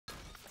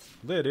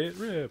Let it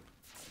rip.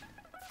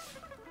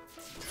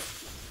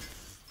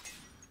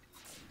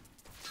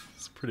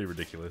 It's pretty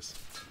ridiculous.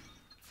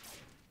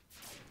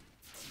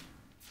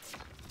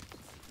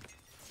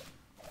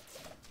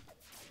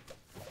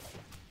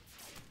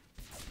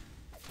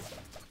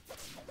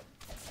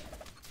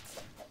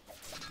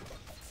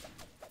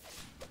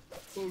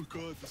 Oh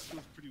god, this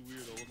feels pretty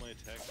weird. All of my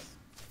attacks,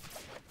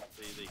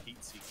 they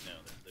heat seek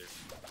now. They're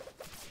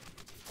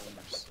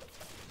homers.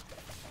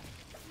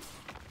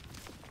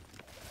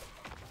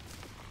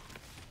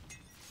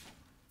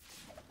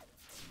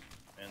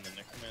 And the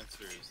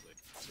necromancer is like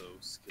so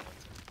skill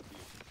intensive.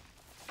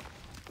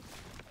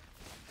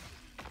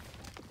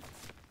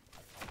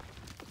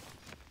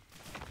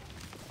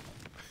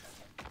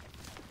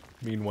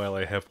 Meanwhile,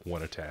 I have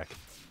one attack,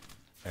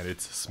 and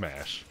it's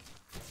smash.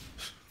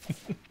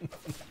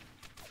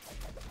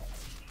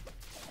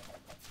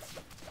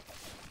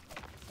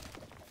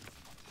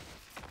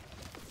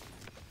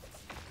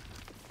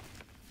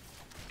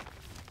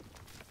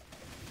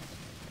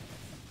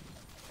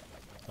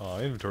 Oh,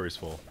 inventory's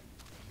full.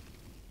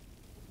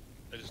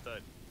 I just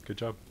died. Good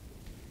job.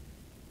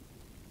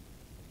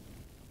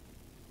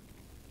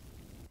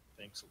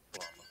 Thanks,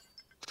 Obama.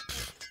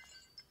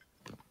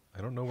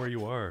 I don't know where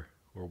you are,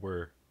 or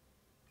where.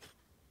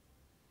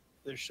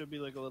 There should be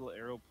like a little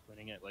arrow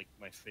pointing at like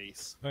my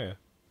face. Oh yeah.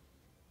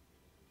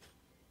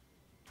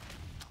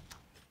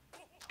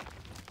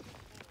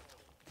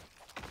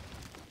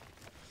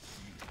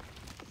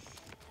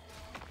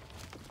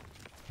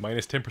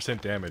 Minus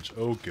 10% damage.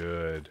 Oh,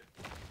 good.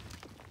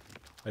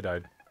 I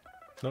died.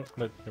 No,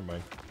 never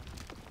mind.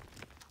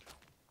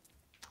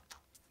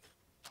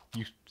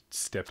 You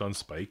stepped on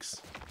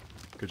spikes.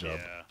 Good job.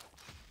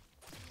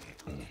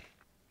 Yeah.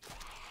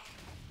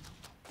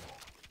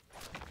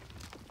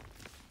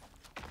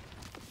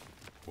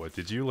 What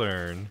did you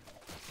learn?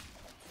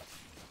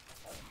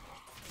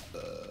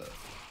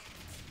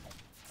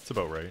 It's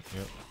about right,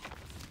 yep.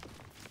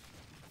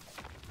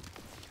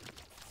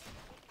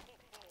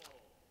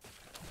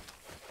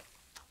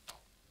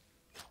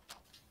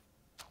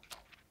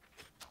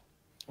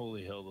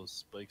 Holy hell, those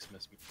spikes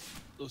mess me.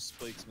 Those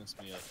spikes mess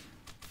me up.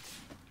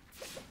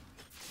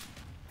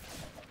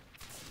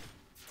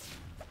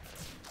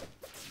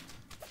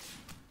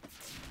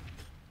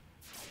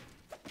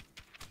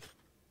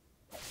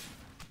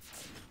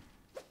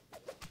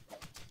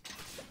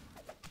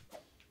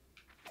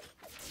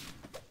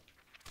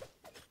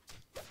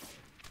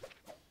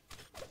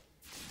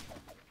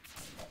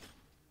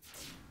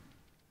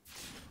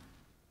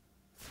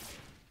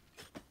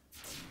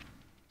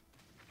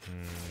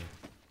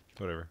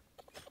 Whatever.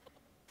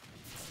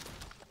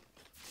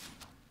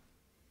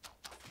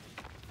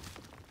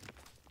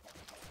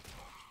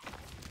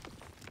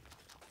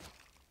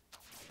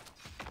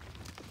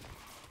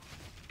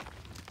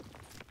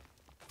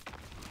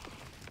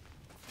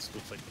 This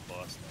looks like the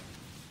boss now.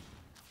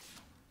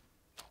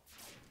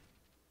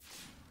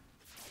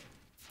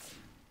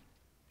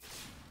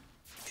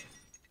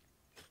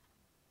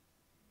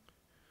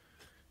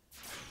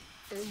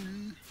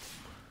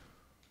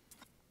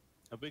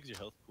 How big's your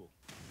health pool?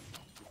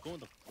 We're going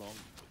the wrong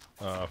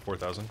way.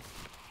 4,000.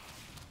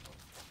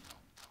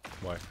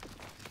 Why?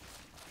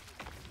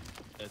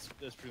 That's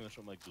pretty much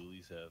what my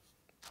ghoulies have.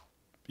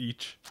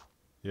 Each.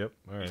 Yep,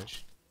 alright.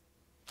 Each.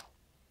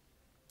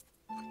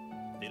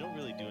 They don't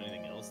really do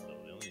anything else though.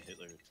 They only hit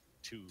like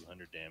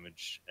 200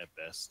 damage at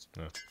best.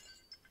 Oh.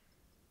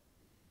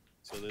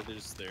 So they're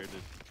just there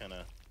to kind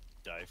of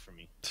die for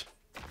me.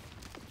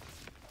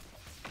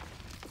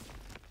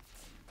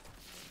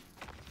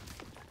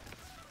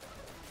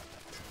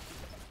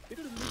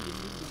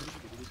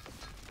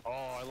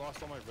 Oh, I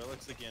lost all my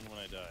relics again when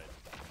I died.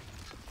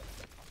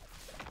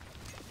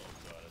 Oh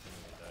god, I think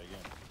I'm gonna die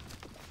again.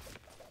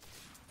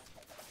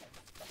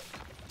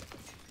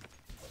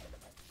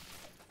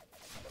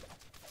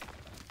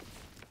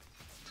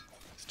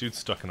 This dude's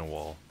stuck in a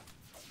wall.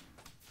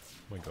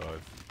 Oh my god.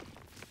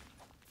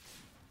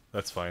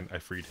 That's fine, I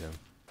freed him.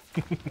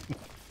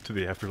 To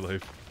the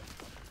afterlife.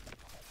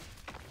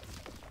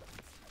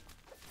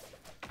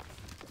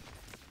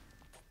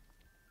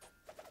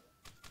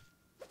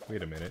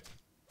 Wait a minute.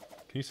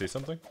 Can you say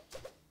something?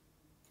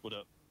 What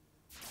up?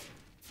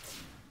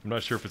 I'm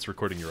not sure if it's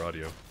recording your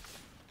audio.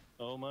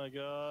 Oh my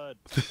god.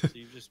 So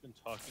you've just been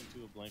talking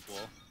to a blank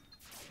wall?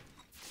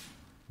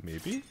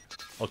 Maybe?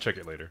 I'll check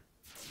it later.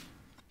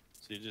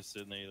 So you're just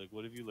sitting there, you're like,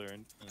 what have you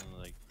learned? And then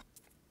like...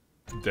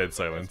 Dead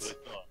silence. That's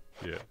what I thought.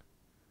 Yeah.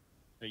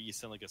 Hey, you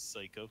sound like a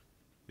psycho.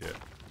 Yeah.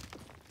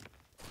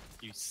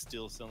 You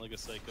still sound like a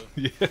psycho.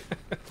 Yeah.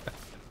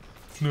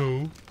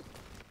 No.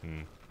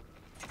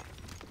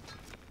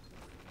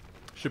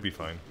 Should be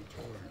fine.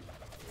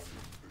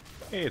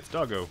 Hey, it's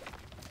Doggo.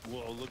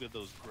 Whoa, look at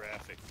those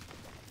graphics.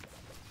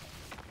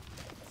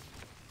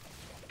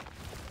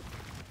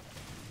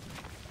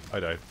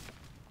 I died.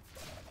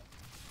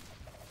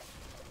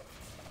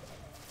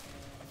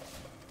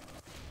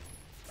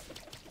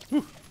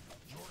 Whew.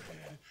 Your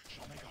head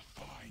shall make a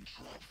fine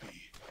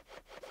trophy.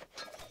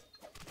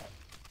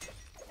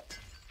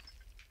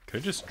 Can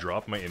I just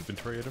drop my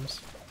inventory items?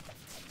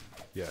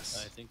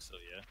 Yes. I think so,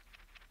 yeah.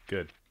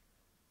 Good.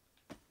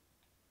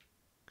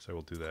 Because I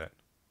will do that.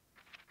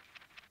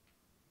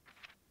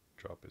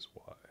 Drop is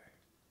Y.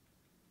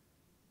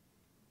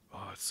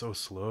 Oh, it's so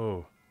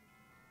slow.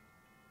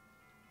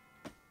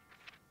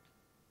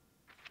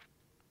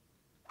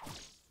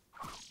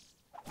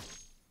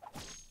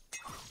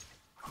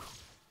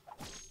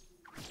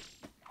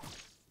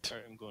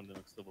 Alright, I'm going to the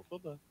next level.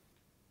 Bye-bye.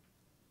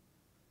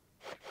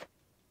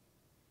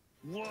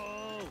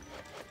 Whoa!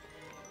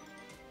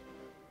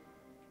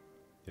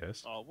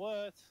 Yes? Oh,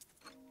 what?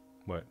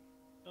 What?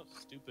 No,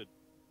 stupid.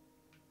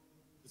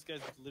 This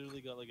guy's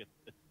literally got like a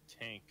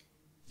tank,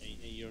 and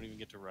you don't even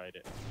get to ride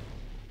it.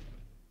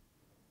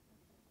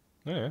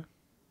 Oh, yeah.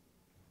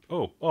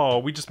 Oh,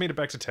 we just made it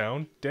back to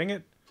town? Dang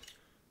it.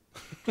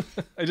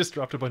 I just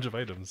dropped a bunch of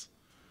items.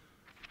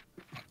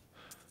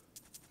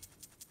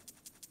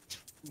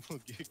 We'll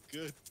get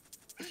good.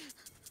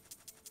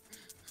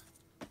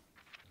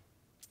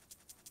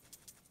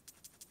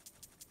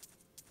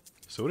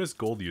 So what is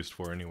gold used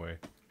for anyway?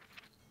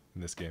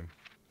 In this game?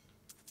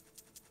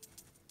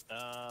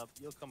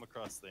 You'll come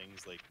across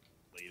things like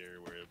later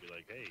where it'll be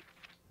like, hey,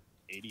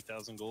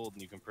 80,000 gold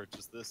and you can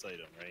purchase this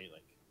item, right?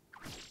 Like,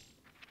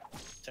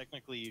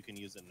 technically you can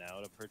use it now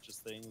to purchase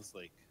things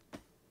like...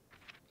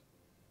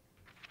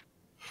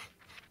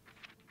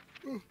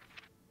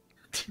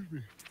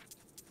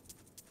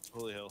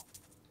 Holy hell.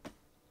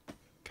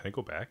 Can I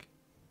go back?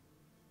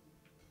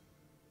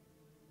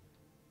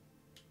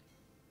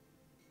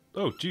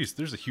 Oh, geez,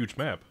 there's a huge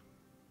map.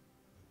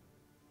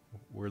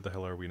 Where the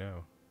hell are we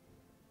now?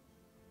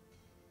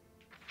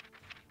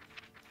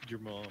 Your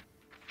mom.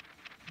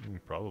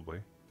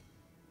 Probably.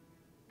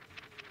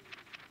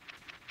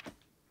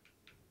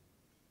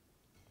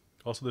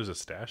 Also, there's a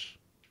stash.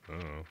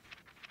 Oh.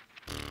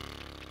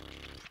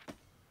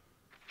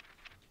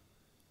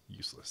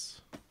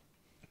 Useless.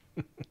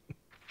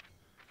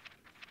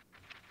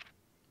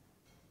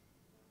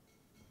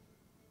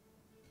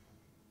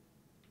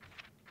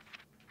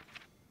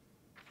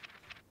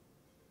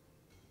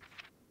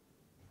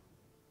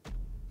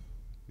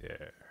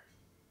 Yeah.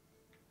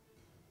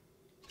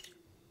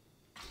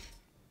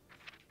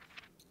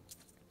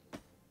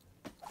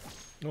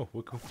 Oh,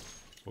 what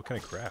can I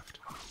craft?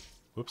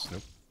 Whoops,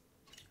 nope.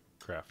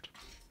 Craft.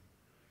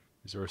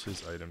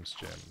 Resources, items,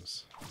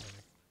 gems.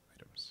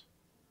 Items.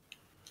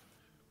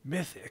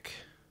 Mythic.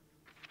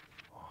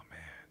 Oh,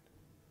 man.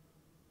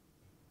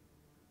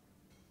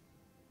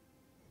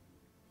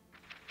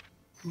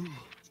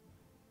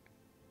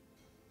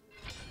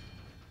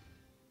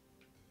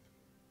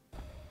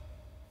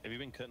 Have you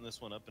been cutting this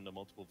one up into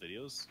multiple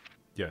videos?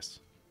 Yes.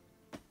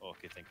 Oh,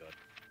 okay, thank God.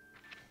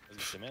 I was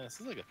gonna say, man, this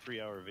is like a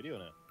 3-hour video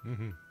now.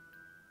 Mm-hmm.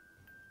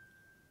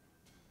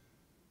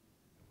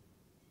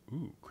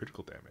 Ooh,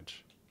 critical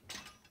damage.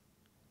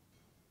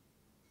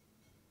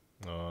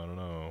 Oh, I don't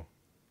know.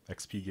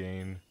 XP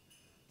gain.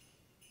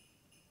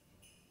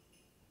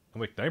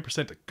 I'm like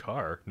 9% to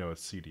car. No,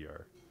 it's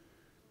CDR.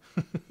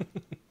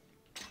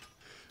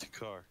 To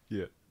car.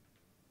 Yeah.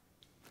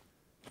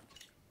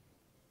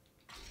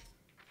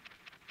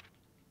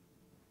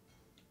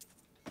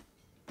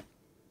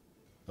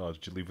 Oh,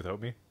 did you leave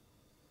without me?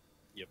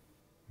 Yep.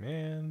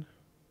 Man,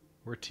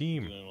 we're a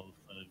team. Doing all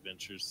the fun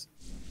adventures.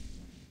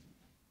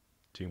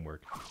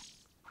 Teamwork.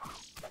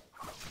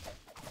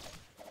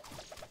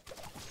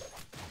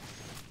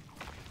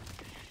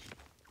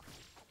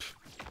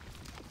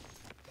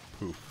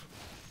 Oof.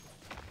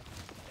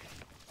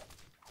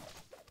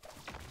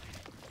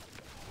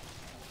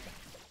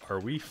 Are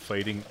we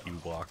fighting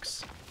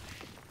Ewoks?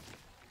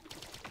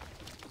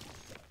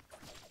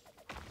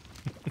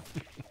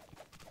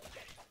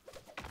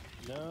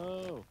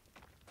 No.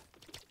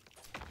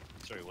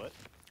 Sorry, what?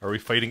 Are we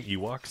fighting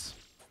Ewoks?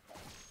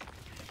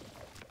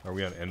 Are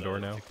we on Endor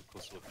now? Take a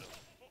closer look at it.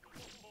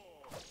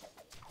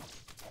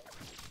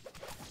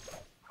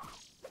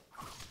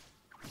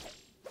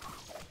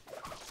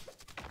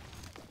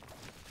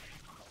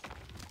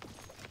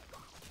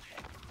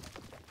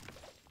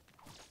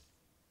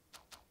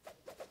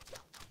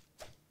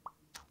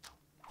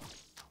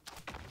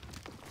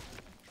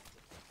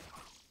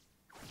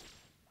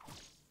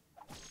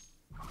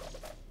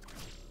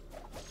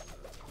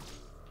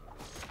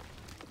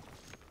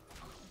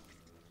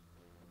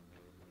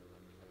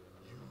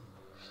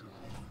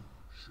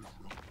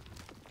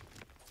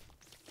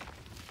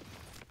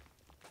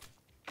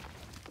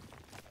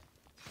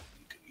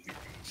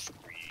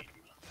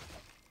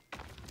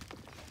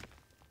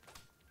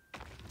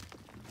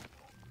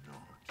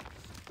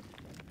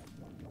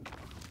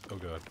 Oh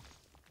god.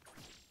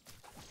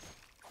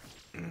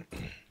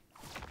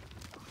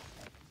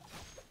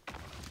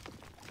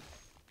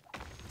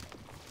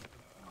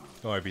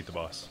 Oh, I beat the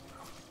boss.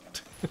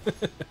 The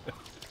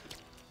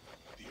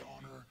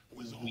honor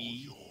was all We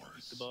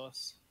yours. the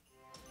boss.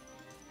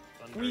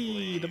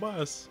 Wee, the Thunderblade.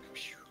 boss.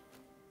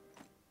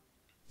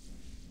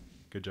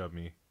 Good job,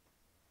 me.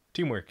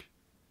 Teamwork.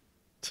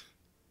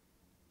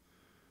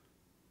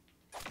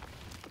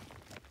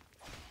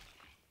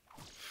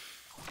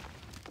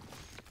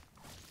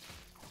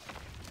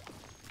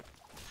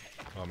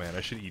 Oh man,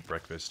 I should eat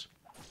breakfast.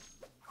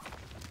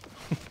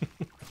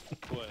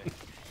 Why?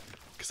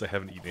 Because I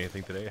haven't eaten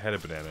anything today. I had a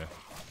banana.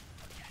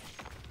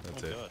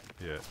 That's Oh, it. God.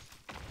 Yeah.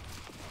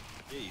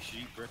 Yeah, you should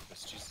eat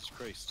breakfast. Jesus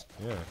Christ.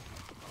 Yeah.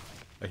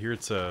 I hear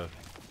it's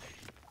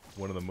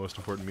one of the most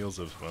important meals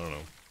of, I don't know,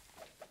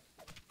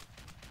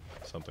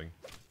 something.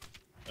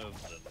 Of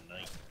the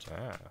night.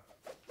 Ah.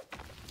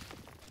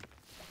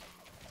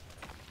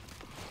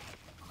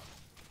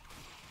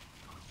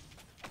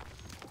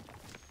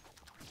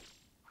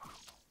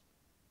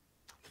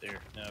 There.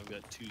 Now I've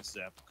got 2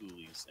 zap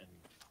ghoulies and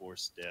 4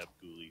 stab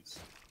ghoulies.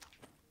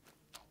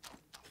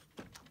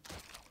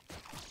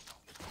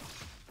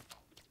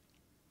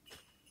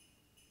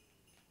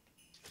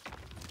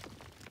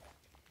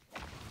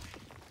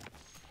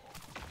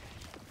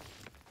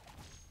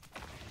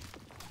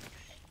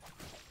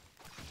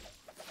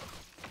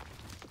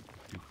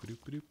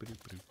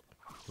 Doop-a-doop-a-doop-a-doop-a-doop.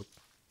 Whoop.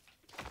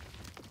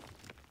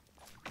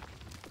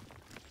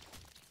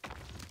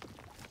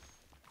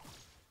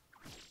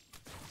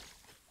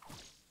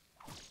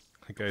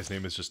 That guy's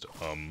name is just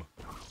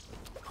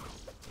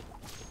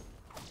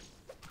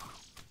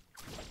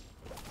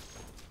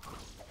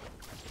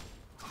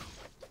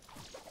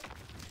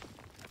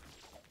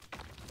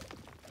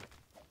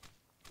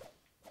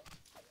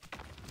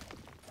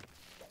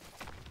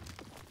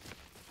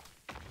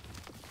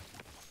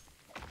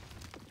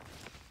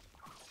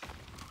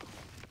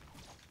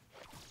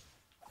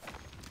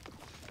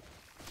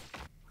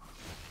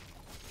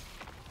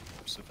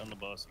So found the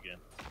boss again.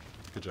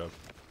 Good job.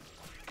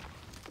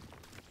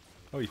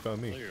 Oh, you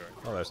found me. There you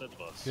are. Oh, that's Said the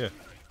boss. yeah.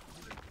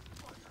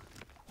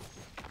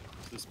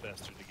 It's this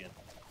bastard again.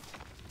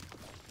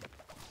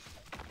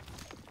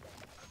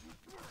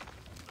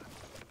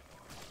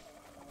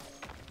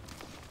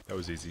 That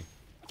was easy.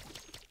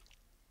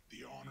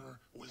 The honor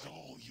was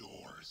all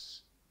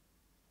yours.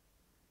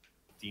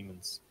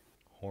 Demons.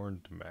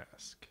 Horned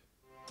mask.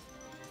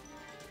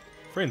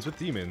 Friends with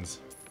demons.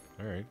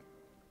 All right.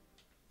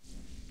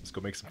 Let's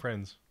go make some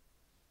friends.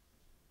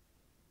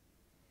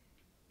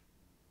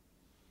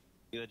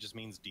 That just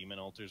means demon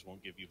altars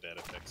won't give you bad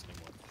effects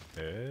anymore.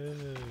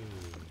 Oh.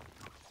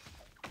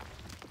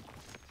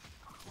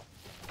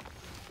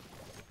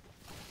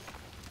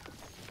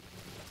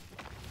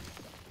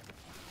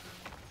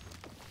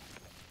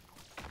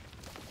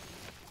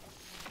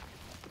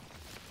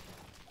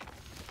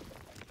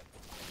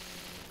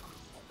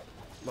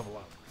 Level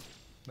up.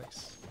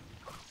 Nice.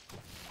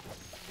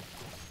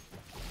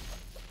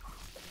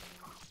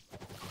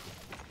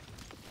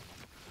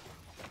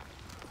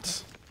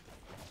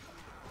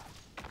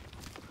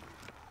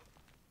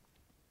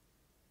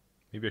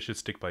 Maybe I should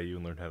stick by you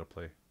and learn how to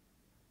play.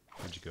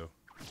 Where'd you go?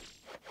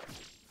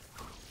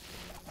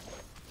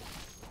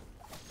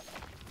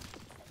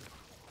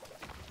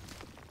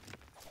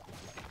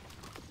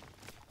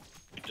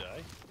 You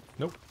die?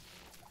 Nope.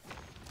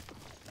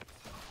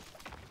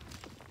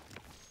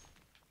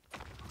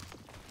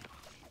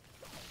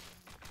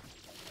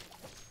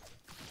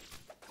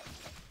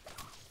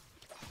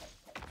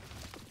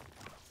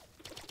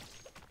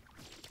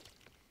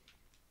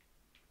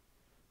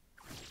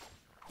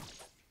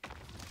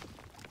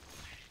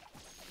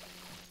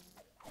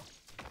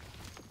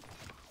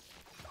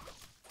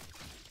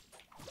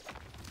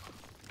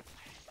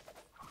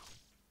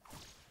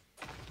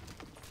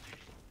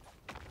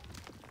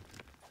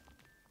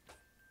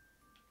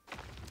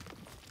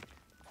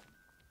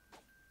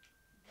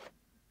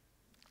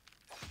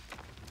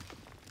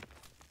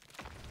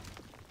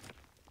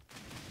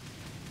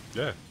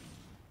 Yeah.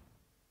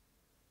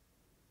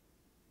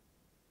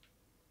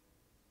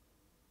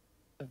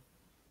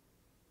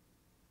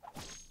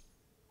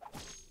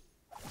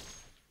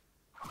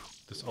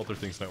 This altar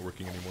thing's not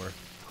working anymore.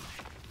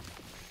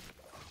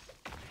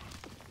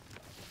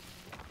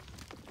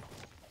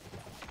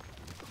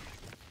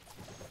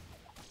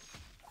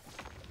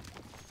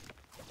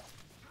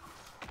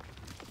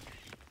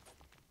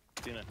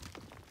 Tina.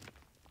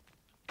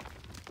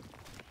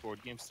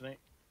 Board games tonight?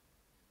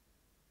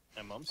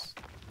 At Mom's?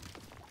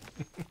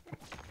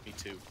 Me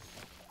too.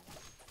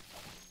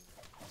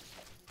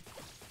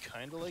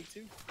 Kinda like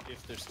to,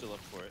 if they're still up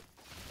for it.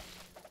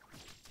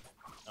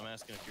 I'm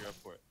asking if you're up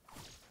for it.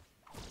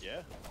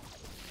 Yeah?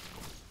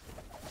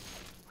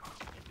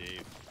 Hey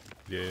Dave,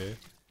 Yeah.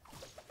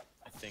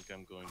 I think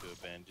I'm going to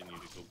abandon you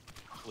to go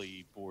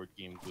play board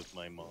games with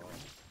my mom.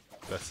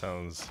 That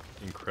sounds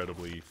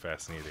incredibly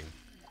fascinating.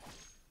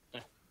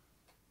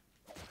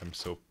 I'm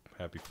so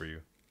happy for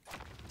you.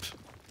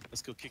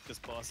 Let's go kick this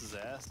boss's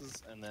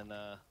asses, and then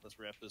let's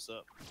wrap this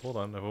up. Hold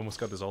on, I've almost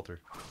got this altar.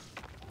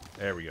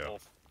 There we go. All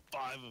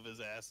 5 of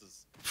his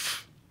asses.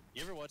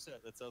 You ever watch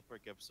that South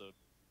Park episode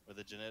where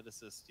the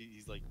geneticist,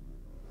 he's like,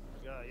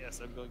 "Ah,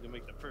 yes, I'm going to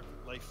make the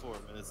perfect life form,"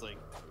 and it's like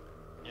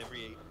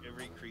every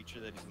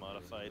creature that he's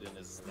modified in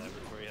his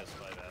laboratory has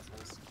 5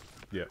 assholes.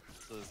 Yeah.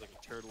 So there's like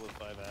a turtle with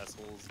 5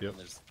 assholes. Yep. And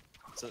there's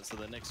so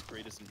the next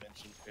greatest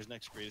invention, his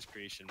next greatest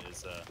creation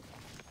is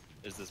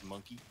this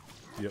monkey.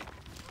 Yep.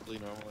 Really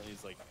normal, and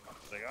he's like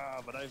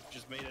Like, but I've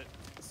just made it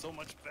so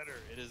much better.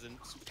 It is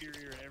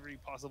superior in every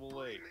possible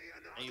way.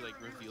 And he like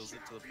reveals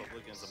it to the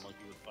public as a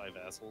monkey with 5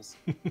 assholes.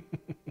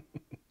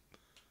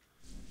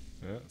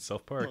 Yeah,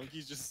 South Park.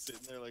 Monkey's just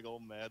sitting there like all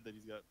mad that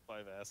he's got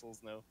 5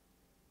 assholes now.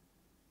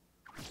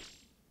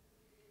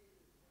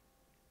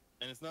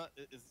 And it's not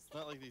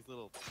like these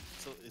little.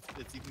 So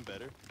it's even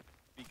better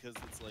because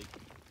it's like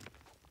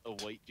a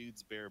white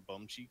dude's bare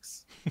bum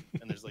cheeks,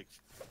 and there's like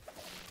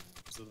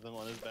some of them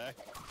on his back.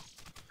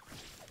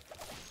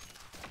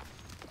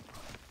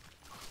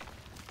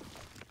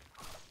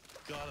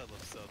 God, I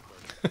love South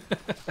Park.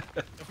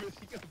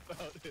 Everything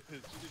about it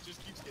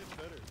just keeps getting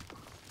better.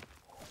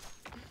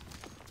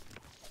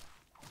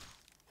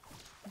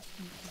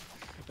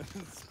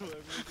 So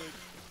everyone's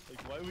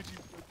like, why would you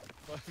put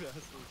 5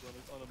 assholes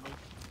on a monkey?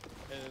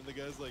 And the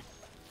guy's like,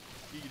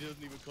 he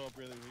doesn't even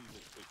comprehend it.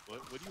 He's like,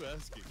 wait, what are you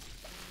asking?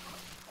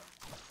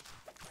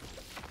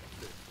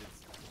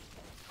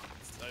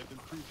 I've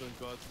improved on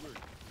God's work.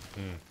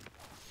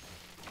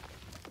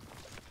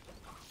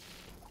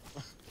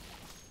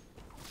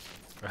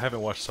 I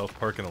haven't watched South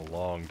Park in a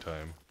long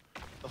time.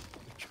 Oh my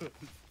god,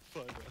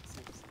 5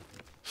 assholes.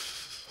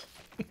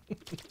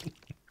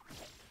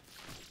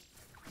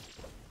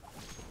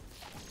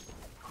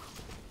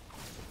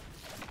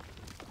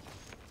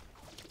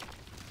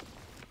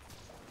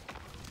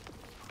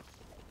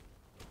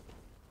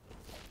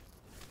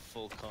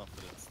 Full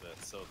confidence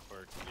that South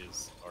Park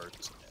is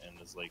art and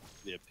is like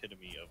the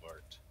epitome of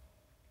art.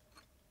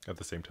 At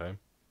the same time?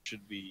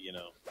 Should be,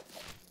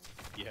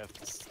 you have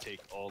to take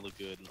all the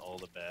good and all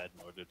the bad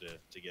in order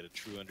to get a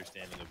true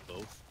understanding of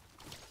both.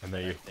 And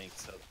I think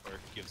South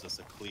Park gives us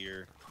a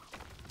clear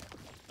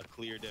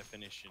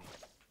definition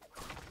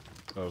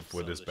of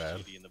what is the bad.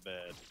 shitty and the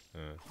bad.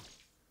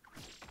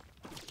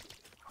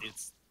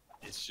 It's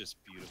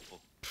just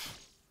beautiful.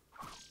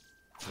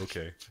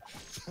 Okay.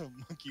 A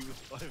monkey with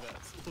 5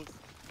 assholes.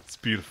 It's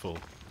beautiful.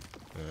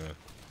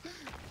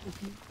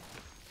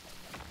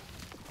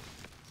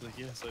 It's like,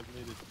 yes, I've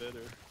made it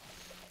better.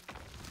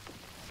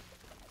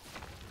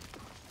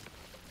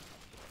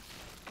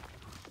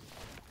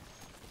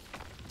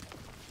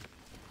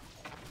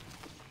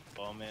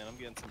 Oh man, I'm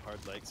getting some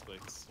hard leg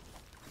spikes.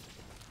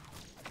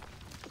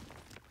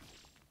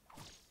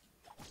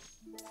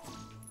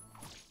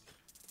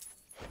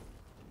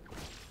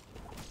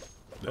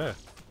 Yeah.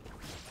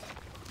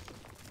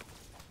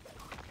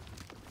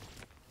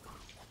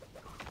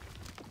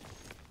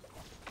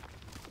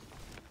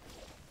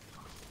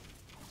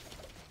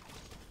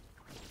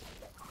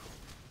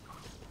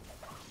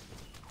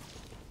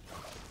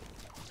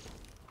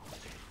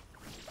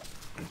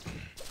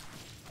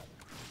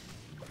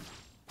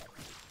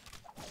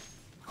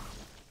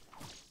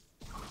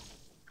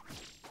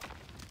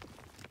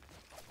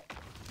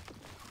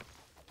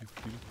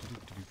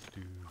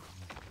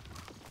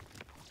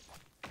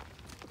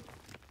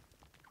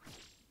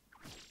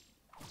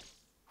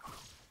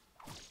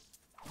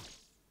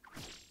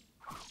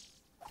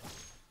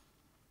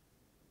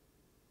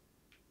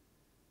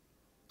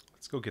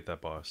 Let's go get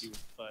that boss. You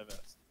with 5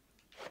 assholes.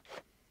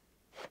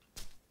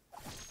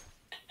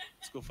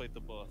 Let's go fight the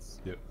boss.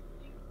 Yep.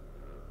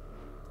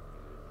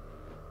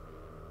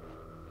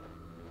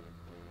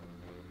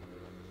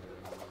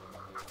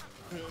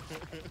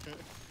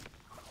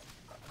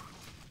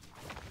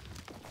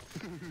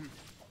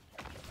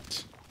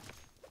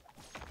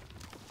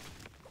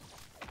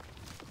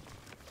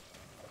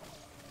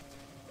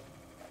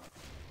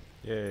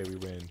 Yay, we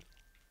win.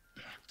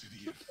 Back to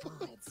the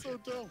infernal So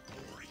pit dumb.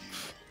 for you.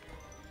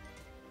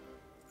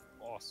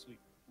 Oh, sweet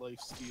life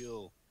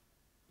steal.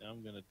 Now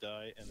I'm gonna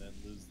die and then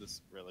lose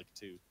this relic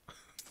too.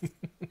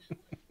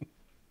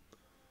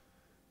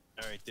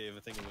 Alright, Dave, I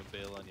think I'm gonna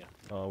bail on you.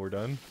 Oh, we're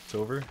done? It's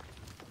over?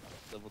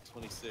 Level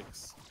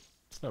 26.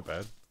 It's not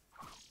bad.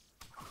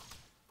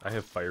 I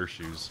have fire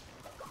shoes.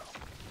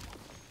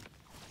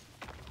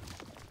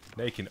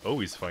 Now you can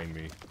always find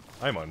me.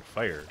 I'm on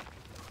fire.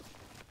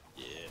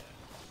 Yeah,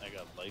 I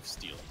got life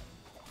steal.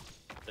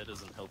 That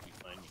doesn't help you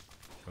find me.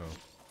 Oh.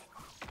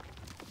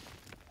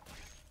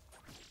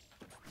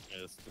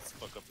 Yeah, let's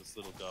fuck up this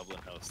little goblin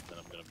house, then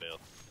I'm gonna bail.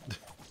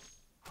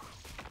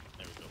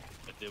 There we go.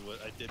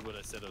 I did what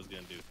I said I was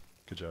gonna do.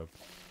 Good job.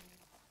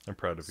 I'm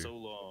proud of you. So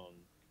long,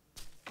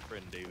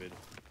 friend David.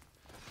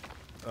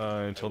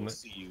 Until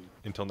See you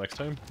until next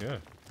time? Yeah.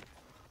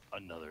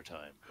 another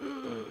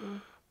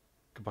time.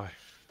 Goodbye.